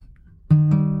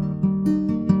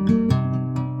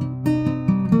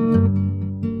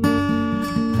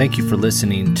Thank you for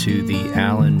listening to the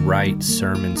Alan Wright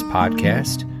Sermons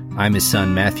podcast. I'm his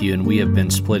son, Matthew, and we have been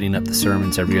splitting up the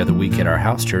sermons every other week at our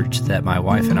house church that my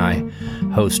wife and I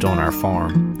host on our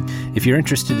farm. If you're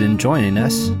interested in joining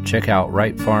us, check out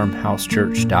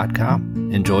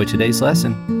wrightfarmhousechurch.com. Enjoy today's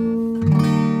lesson.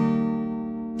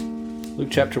 Luke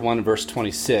chapter 1, verse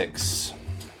 26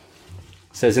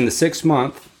 says, In the 6th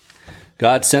month,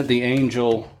 God sent the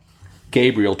angel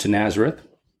Gabriel to Nazareth,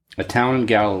 a town in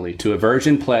Galilee, to a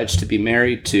virgin pledged to be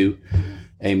married to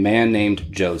a man named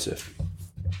Joseph,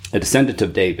 a descendant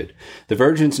of David. The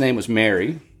virgin's name was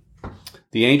Mary.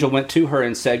 The angel went to her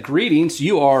and said, Greetings,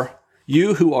 you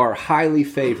who are highly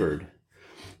favored.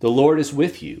 The Lord is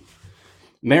with you.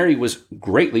 Mary was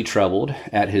greatly troubled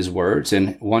at his words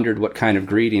and wondered what kind of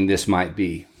greeting this might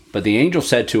be. But the angel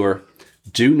said to her,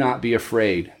 Do not be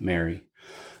afraid, Mary.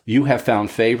 You have found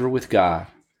favor with God.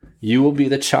 You will be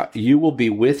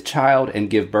with child and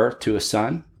give birth to a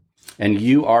son, and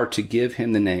you are to give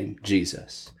him the name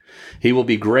Jesus. He will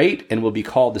be great and will be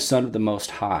called the Son of the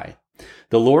Most High.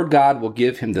 The Lord God will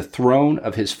give him the throne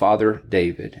of his father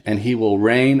David, and he will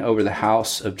reign over the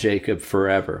house of Jacob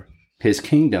forever. His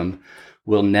kingdom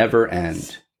will never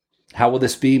end. How will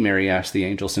this be, Mary asked the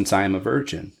angel, since I am a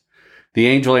virgin? The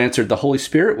angel answered, The Holy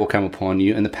Spirit will come upon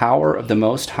you, and the power of the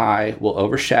Most High will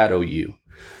overshadow you.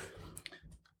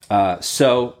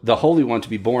 So the Holy One to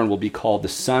be born will be called the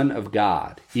Son of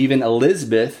God. Even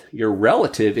Elizabeth, your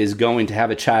relative, is going to have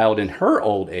a child in her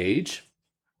old age,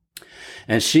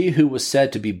 and she who was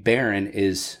said to be barren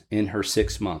is in her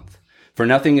 6th month. For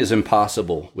nothing is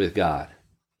impossible with God.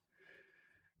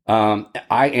 I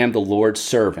am the Lord's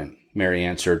servant, Mary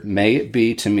answered. May it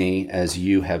be to me as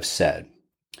you have said.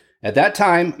 At that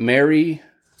time, Mary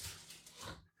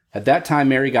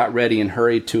got ready and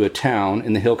hurried to a town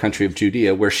in the hill country of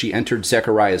Judea, where she entered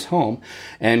Zechariah's home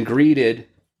and greeted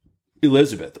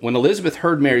Elizabeth. When Elizabeth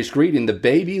heard Mary's greeting, the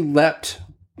baby leapt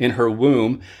in her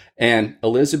womb, and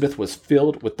Elizabeth was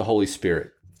filled with the Holy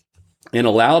Spirit. In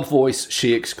a loud voice,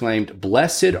 she exclaimed,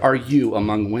 Blessed are you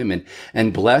among women,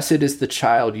 and blessed is the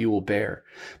child you will bear.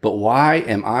 But why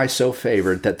am I so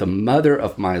favored that the mother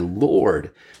of my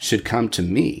Lord should come to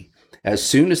me? As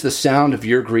soon as the sound of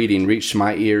your greeting reached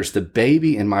my ears, the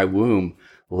baby in my womb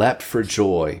leapt for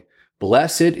joy.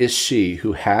 Blessed is she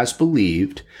who has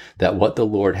believed that what the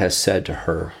Lord has said to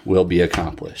her will be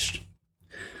accomplished.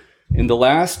 In the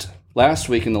last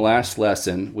week, in the last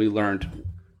lesson, we learned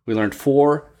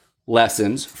 4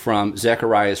 lessons from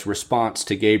Zechariah's response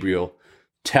to Gabriel,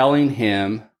 telling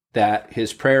him that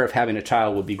his prayer of having a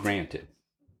child would be granted.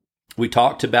 We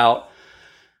talked about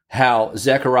how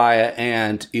Zechariah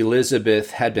and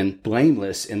Elizabeth had been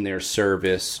blameless in their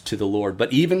service to the Lord.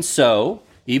 But even so,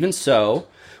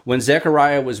 when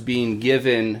Zechariah was being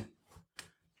given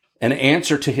an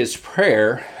answer to his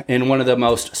prayer in one of the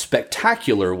most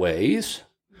spectacular ways,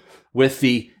 with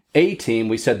the A-team,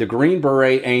 we said the Green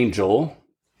Beret angel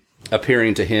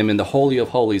appearing to him in the Holy of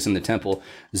Holies in the temple,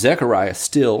 Zechariah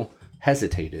still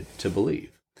hesitated to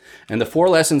believe. And the 4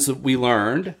 lessons that we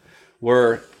learned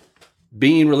were: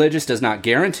 being religious does not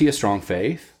guarantee a strong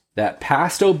faith, that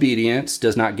past obedience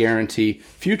does not guarantee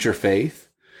future faith,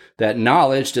 that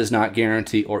knowledge does not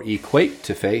guarantee or equate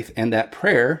to faith, and that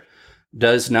prayer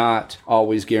does not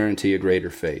always guarantee a greater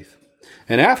faith.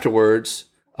 And afterwards,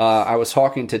 I was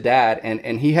talking to Dad,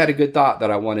 and he had a good thought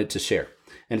that I wanted to share.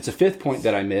 And it's a 5th point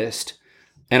that I missed.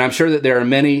 And I'm sure that there are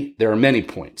many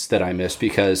points that I missed,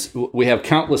 because we have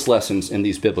countless lessons in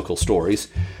these biblical stories.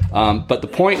 But the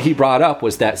point he brought up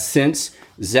was that since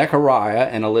Zechariah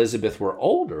and Elizabeth were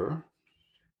older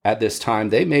at this time,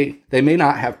 they may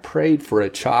not have prayed for a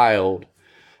child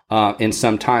in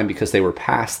some time, because they were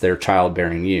past their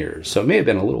childbearing years. So it may have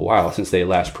been a little while since they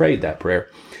last prayed that prayer.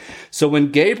 So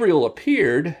when Gabriel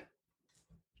appeared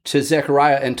to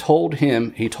Zechariah and told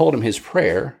him his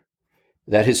prayer,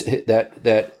 that his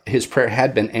prayer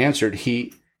had been answered,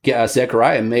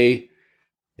 Zechariah may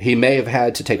have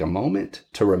had to take a moment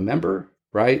to remember,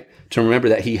 right? To remember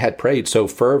that he had prayed so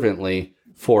fervently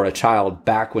for a child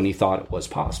back when he thought it was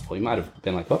possible. He might have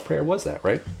been like, what prayer was that,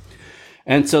 right?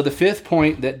 And so the 5th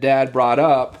point that Dad brought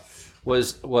up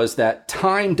was that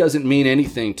time doesn't mean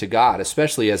anything to God,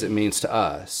 especially as it means to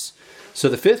us. So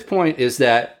the 5th point is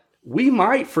that we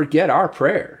might forget our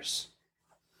prayers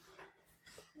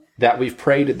that we've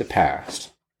prayed in the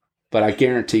past, but I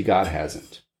guarantee God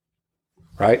hasn't,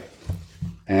 right?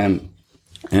 And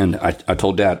I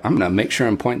told Dad, I'm going to make sure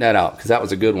and point that out, because that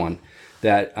was a good one,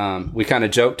 that we kind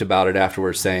of joked about it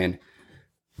afterwards, saying,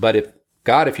 but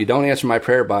if you don't answer my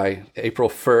prayer by April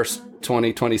 1st,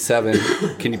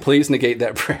 2027, can you please negate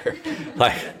that prayer?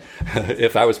 Like,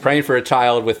 if I was praying for a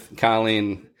child with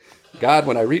Colleen God,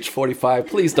 when I reach 45,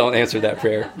 please don't answer that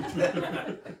prayer.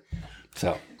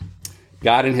 So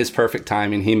God, in his perfect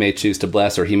timing, he may choose to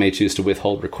bless or he may choose to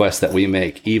withhold requests that we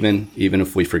make, even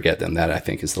if we forget them. That, I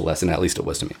think, is the lesson, at least it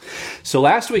was to me. So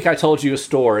last week I told you a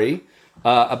story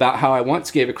about how I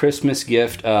once gave a Christmas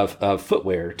gift of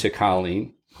footwear to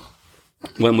Colleen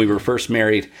when we were first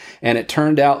married. And it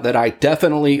turned out that I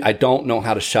don't know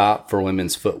how to shop for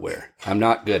women's footwear. I'm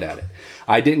not good at it.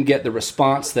 I didn't get the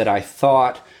response that I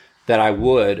thought that I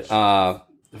would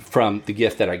from the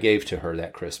gift that I gave to her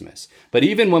that Christmas. But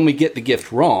even when we get the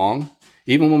gift wrong,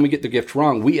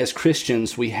 we as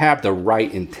Christians, we have the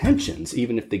right intentions,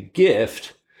 even if the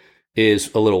gift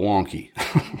is a little wonky,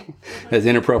 as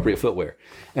inappropriate footwear.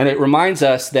 And it reminds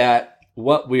us that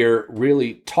what we're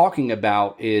really talking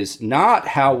about is not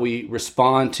how we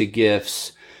respond to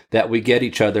gifts that we get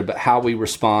each other, but how we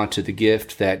respond to the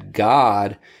gift that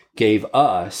God gave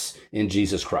us in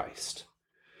Jesus Christ.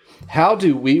 How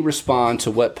do we respond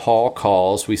to what Paul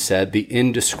calls, we said, the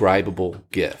indescribable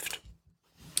gift?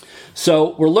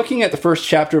 So we're looking at the first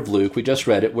chapter of Luke. We just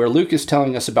read it, where Luke is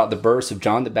telling us about the birth of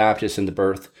John the Baptist and the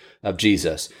birth of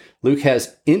Jesus. Luke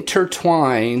has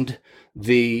intertwined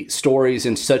the stories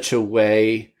in such a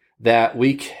way that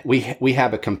we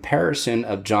have a comparison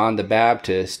of John the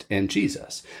Baptist and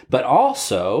Jesus, but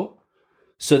also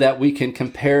so that we can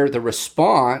compare the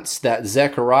response that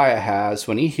Zechariah has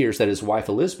when he hears that his wife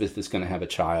Elizabeth is going to have a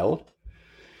child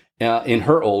in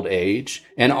her old age,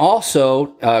 and also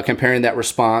comparing that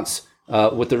response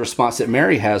with the response that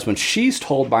Mary has when she's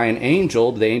told by an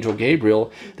angel, the angel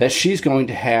Gabriel, that she's going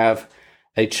to have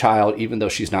a child even though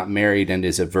she's not married and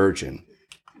is a virgin.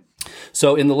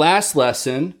 So in the last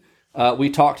lesson,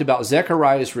 we talked about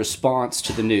Zechariah's response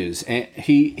to the news. And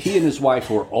he and his wife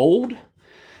were old,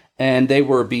 and they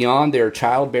were beyond their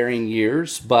childbearing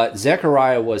years, but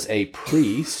Zechariah was a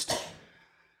priest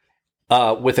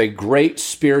with a great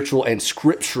spiritual and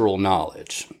scriptural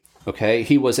knowledge. Okay,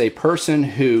 he was a person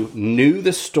who knew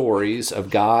the stories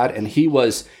of God, and he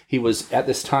was at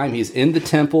this time, he's in the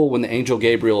temple when the angel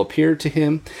Gabriel appeared to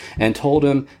him and told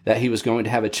him that he was going to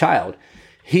have a child.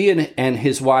 He and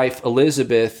his wife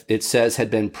Elizabeth, it says, had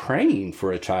been praying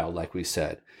for a child, like we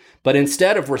said. But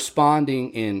instead of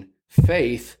responding in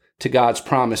faith to God's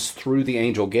promise through the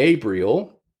angel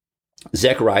Gabriel,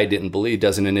 Zechariah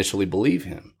doesn't initially believe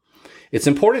him. It's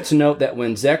important to note that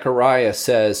when Zechariah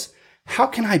says, how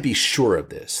can I be sure of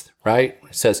this? Right?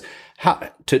 It says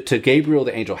to Gabriel,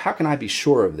 the angel, how can I be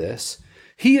sure of this?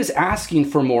 He is asking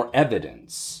for more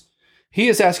evidence. He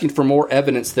is asking for more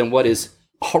evidence than what is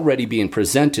already being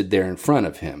presented there in front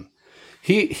of him.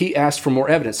 He asked for more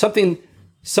evidence,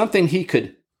 something he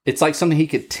could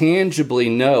tangibly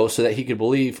know so that he could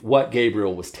believe what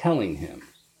Gabriel was telling him.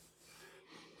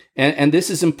 And this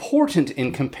is important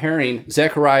in comparing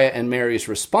Zechariah and Mary's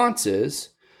responses,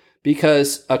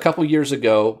 because a couple years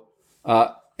ago,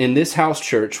 in this house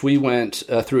church, we went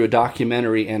through a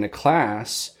documentary and a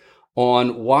class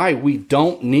on why we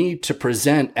don't need to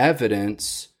present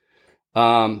evidence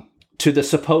to the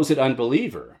supposed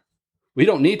unbeliever. We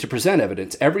don't need to present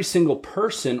evidence. Every single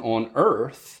person on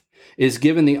earth is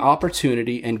given the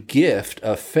opportunity and gift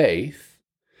of faith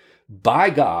by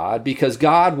God, because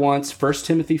God wants, 1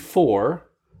 Timothy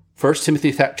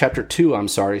chapter 2,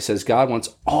 says God wants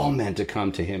all men to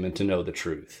come to him and to know the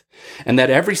truth. And that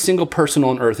every single person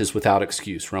on earth is without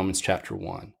excuse, Romans chapter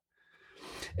 1.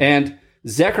 And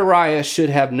Zechariah should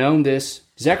have known this.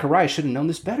 Zechariah should have known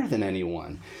this better than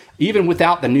anyone. Even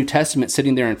without the New Testament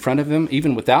sitting there in front of him,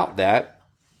 even without that,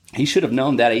 he should have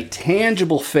known that a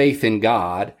tangible faith in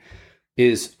God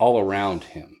is all around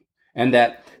him. And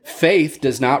that faith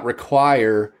does not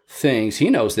require things. He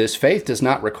knows this. Faith does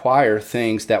not require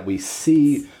things that we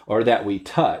see or that we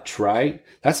touch, right?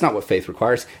 That's not what faith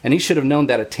requires. And he should have known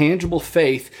that a tangible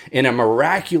faith in a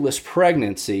miraculous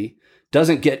pregnancy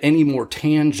doesn't get any more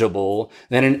tangible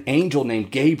than an angel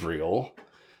named Gabriel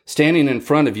standing in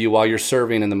front of you while you're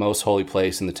serving in the most holy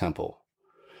place in the temple,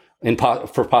 and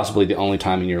for possibly the only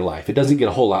time in your life. It doesn't get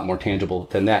a whole lot more tangible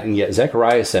than that. And yet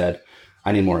Zechariah said,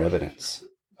 I need more evidence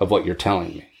of what you're telling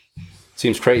me.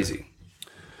 Seems crazy.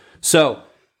 So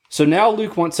now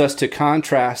Luke wants us to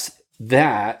contrast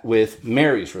that with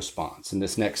Mary's response in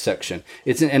this next section.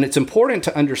 It's important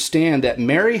to understand that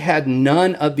Mary had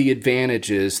none of the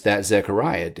advantages that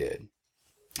Zechariah did.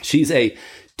 She's a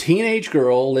teenage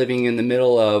girl living in the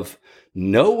middle of a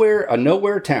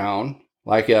nowhere town,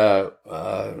 like was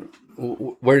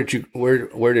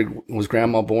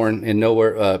Grandma born in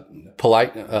nowhere?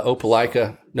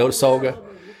 Opelika, Notasulga.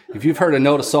 If you've heard of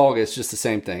Notasulga, it's just the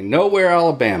same thing. Nowhere,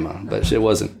 Alabama, but it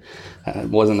wasn't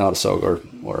Notasulga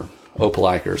or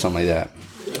Opelika or something like that.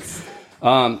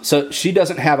 So she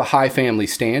doesn't have a high family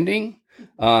standing.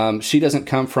 She doesn't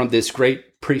come from this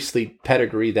great priestly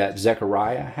pedigree that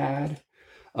Zechariah had.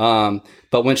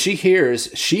 But when she hears,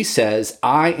 she says,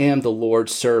 I am the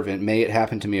Lord's servant. May it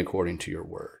happen to me according to your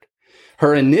word.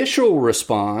 Her initial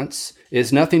response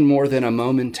is nothing more than a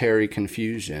momentary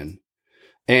confusion.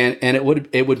 And it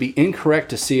would be incorrect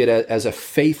to see it as a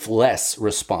faithless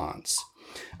response.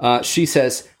 She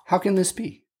says, how can this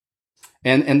be?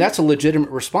 And that's a legitimate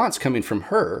response coming from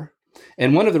her.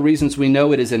 And one of the reasons we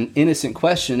know it is an innocent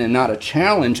question and not a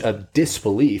challenge of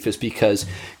disbelief is because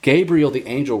Gabriel, the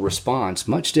angel, responds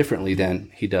much differently than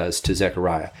he does to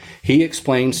Zechariah. He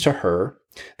explains to her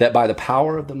that by the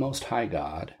power of the Most High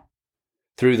God,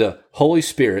 through the Holy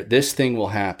Spirit, this thing will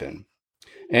happen.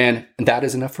 And that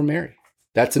is enough for Mary.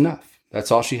 That's enough.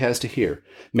 That's all she has to hear.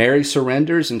 Mary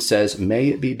surrenders and says, may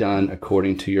it be done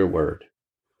according to your word.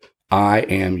 I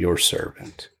am your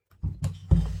servant.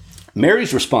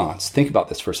 Mary's response, think about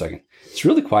this for a second. It's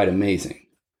really quite amazing.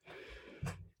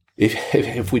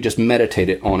 If we just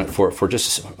meditated on it for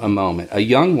just a moment, a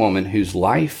young woman whose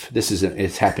life,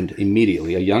 it's happened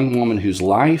immediately, a young woman whose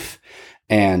life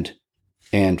and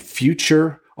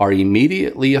future are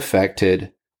immediately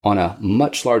affected on a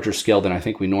much larger scale than I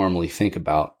think we normally think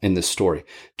about in this story.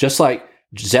 Just like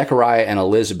Zechariah and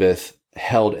Elizabeth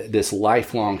held this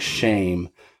lifelong shame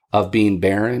of being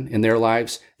barren in their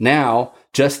lives, now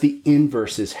just the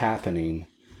inverse is happening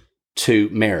to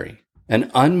Mary. An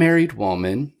unmarried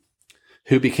woman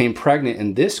who became pregnant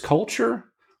in this culture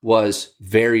was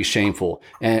very shameful.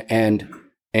 And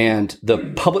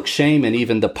the public shame and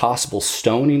even the possible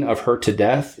stoning of her to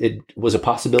death, it was a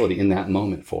possibility in that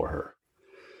moment for her.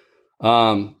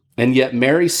 And yet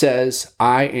Mary says,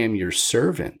 I am your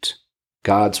servant.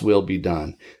 God's will be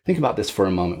done. Think about this for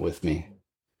a moment with me.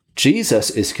 Jesus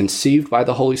is conceived by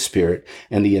the Holy Spirit,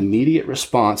 and the immediate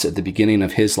response at the beginning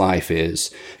of his life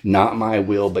is, not my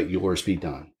will, but yours be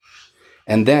done.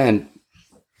 And then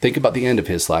think about the end of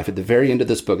his life. At the very end of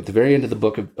this book, at the very end of the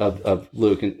book of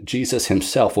Luke, and Jesus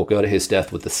himself will go to his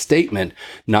death with the statement,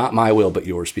 not my will, but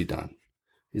yours be done.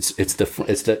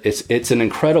 It's an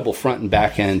incredible front and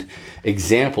back end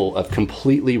example of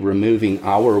completely removing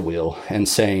our will and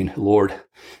saying, Lord,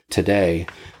 today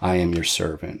I am your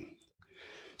servant.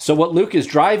 So what Luke is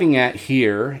driving at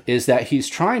here is that he's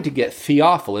trying to get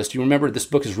Theophilus. You remember this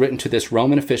book is written to this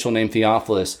Roman official named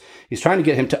Theophilus. He's trying to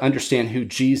get him to understand who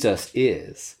Jesus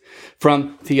is.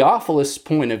 From Theophilus'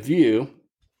 point of view,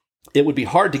 it would be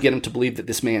hard to get him to believe that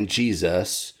this man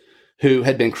Jesus, who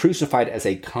had been crucified as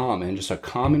a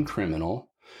common criminal,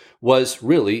 was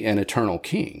really an eternal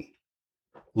king.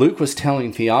 Luke was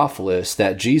telling Theophilus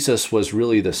that Jesus was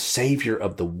really the savior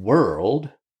of the world,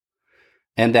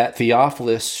 and that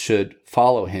Theophilus should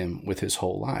follow him with his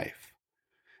whole life.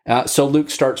 So Luke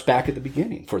starts back at the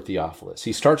beginning for Theophilus.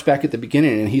 He starts back at the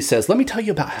beginning and he says, let me tell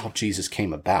you about how Jesus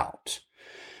came about.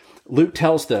 Luke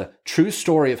tells the true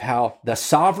story of how the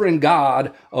sovereign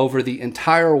God over the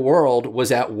entire world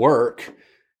was at work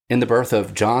in the birth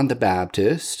of John the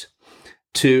Baptist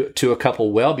to a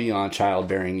couple well beyond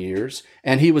childbearing years.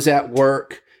 And he was at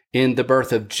work in the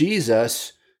birth of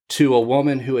Jesus to a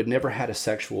woman who had never had a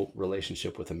sexual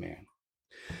relationship with a man.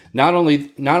 Not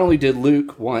only did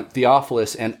Luke want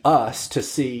Theophilus and us to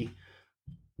see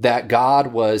that God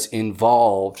was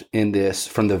involved in this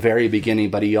from the very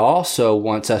beginning, but he also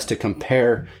wants us to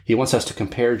compare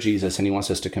Jesus, and he wants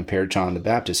us to compare John the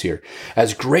Baptist here.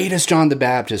 As great as John the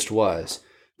Baptist was,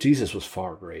 Jesus was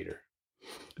far greater.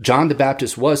 John the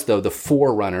Baptist was, though, the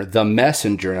forerunner, the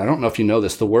messenger. And I don't know if you know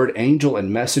this, the word angel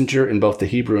and messenger in both the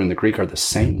Hebrew and the Greek are the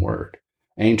same word.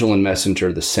 Angel and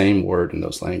messenger, the same word in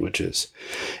those languages.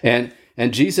 And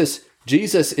Jesus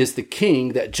is the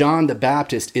king that John the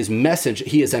Baptist is messaging.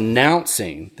 He is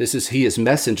announcing. He is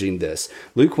messaging this.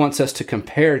 Luke wants us to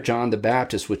compare John the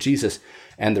Baptist with Jesus.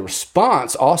 And the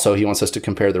response, also, he wants us to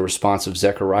compare the response of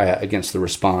Zechariah against the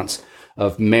response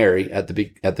of Mary at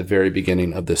the very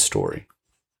beginning of this story.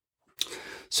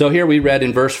 So here we read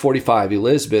in verse 45,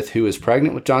 Elizabeth, who is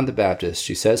pregnant with John the Baptist,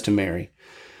 she says to Mary,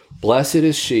 blessed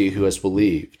is she who has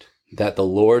believed that the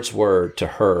Lord's word to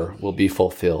her will be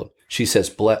fulfilled. She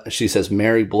says,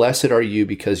 Mary, blessed are you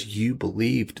because you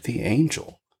believed the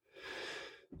angel.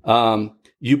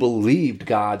 You believed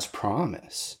God's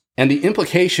promise. And the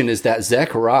implication is that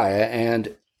Zechariah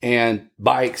and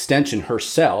by extension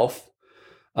herself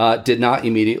did not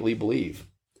immediately believe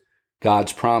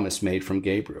God's promise made from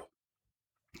Gabriel.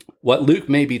 What Luke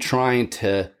may be trying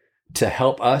to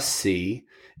help us see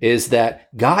is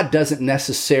that God doesn't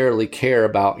necessarily care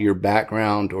about your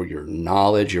background or your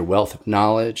knowledge, your wealth of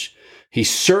knowledge. He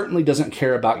certainly doesn't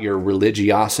care about your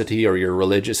religiosity or your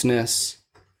religiousness.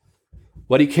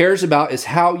 What he cares about is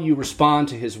how you respond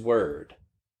to his word,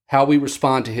 how we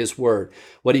respond to his word.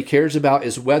 What he cares about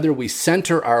is whether we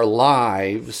center our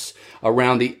lives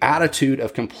around the attitude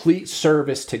of complete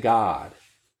service to God,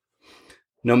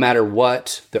 no matter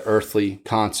what the earthly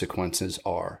consequences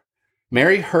are.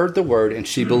 Mary heard the word and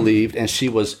she believed, and she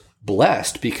was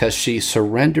blessed because she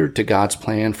surrendered to God's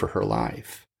plan for her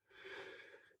life.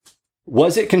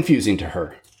 Was it confusing to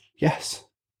her? Yes,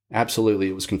 absolutely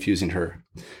it was confusing to her.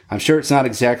 I'm sure it's not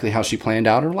exactly how she planned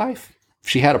out her life. If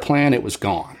she had a plan, it was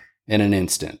gone in an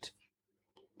instant.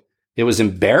 It was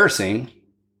embarrassing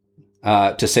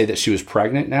to say that she was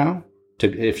pregnant now.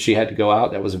 If she had to go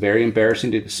out, that was very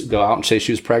embarrassing to go out and say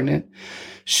she was pregnant.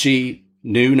 She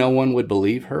knew no one would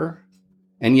believe her.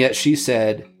 And yet she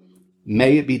said,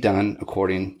 "May it be done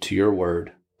according to your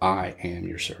word. I am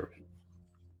your servant."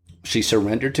 She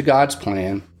surrendered to God's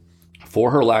plan for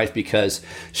her life because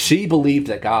she believed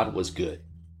that God was good.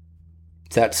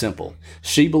 It's that simple.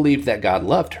 She believed that God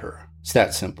loved her. It's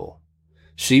that simple.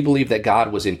 She believed that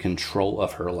God was in control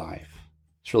of her life.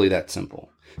 It's really that simple.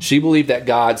 She believed that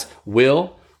God's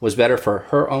will was better for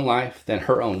her own life than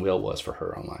her own will was for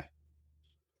her own life.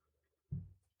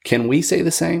 Can we say the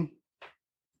same?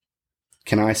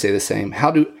 Can I say the same?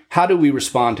 How do we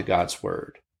respond to God's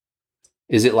word?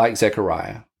 Is it like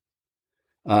Zechariah?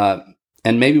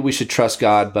 And maybe we should trust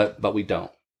God, but we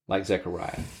don't, like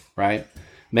Zechariah, right?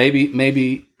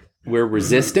 Maybe we're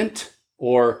resistant,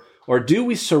 or do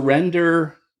we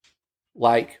surrender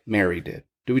like Mary did?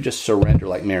 Do we just surrender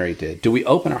like Mary did? Do we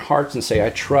open our hearts and say,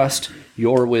 "I trust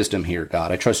your wisdom here,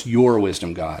 God. I trust your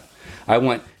wisdom, God. I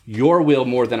want your will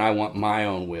more than I want my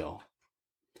own will.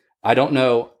 I don't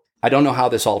know how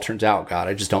this all turns out, God.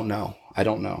 I just don't know. I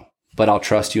don't know. But I'll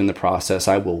trust you in the process.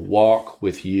 I will walk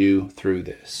with you through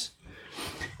this."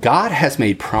 God has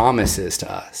made promises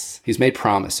to us. He's made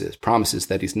promises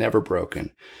that he's never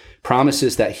broken,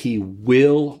 promises that he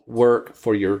will work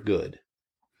for your good.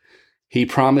 He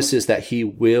promises that he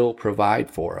will provide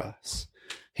for us.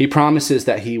 He promises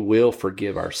that he will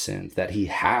forgive our sins, that he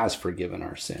has forgiven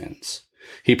our sins.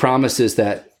 He promises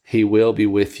that he will be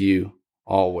with you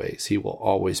always. He will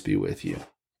always be with you.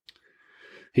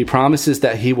 He promises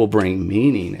that he will bring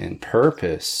meaning and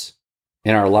purpose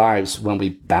in our lives when we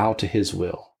bow to his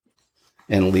will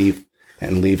and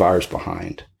leave ours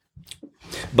behind.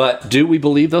 But do we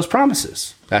believe those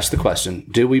promises? That's the question.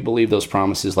 Do we believe those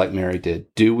promises like Mary did?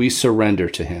 Do we surrender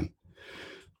to him?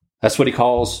 That's what he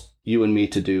calls you and me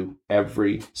to do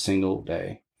every single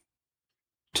day,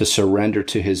 to surrender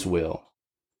to his will.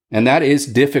 And that is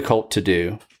difficult to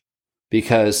do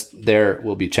because there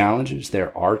will be challenges.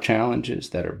 There are challenges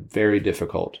that are very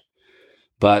difficult.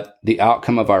 But the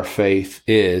outcome of our faith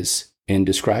is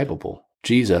indescribable.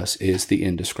 Jesus is the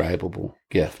indescribable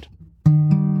gift.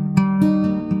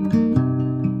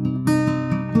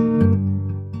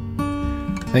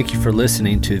 Thank you for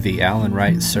listening to the Alan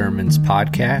Wright Sermons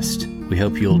podcast. We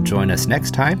hope you'll join us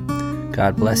next time.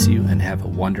 God bless you and have a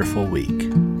wonderful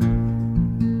week.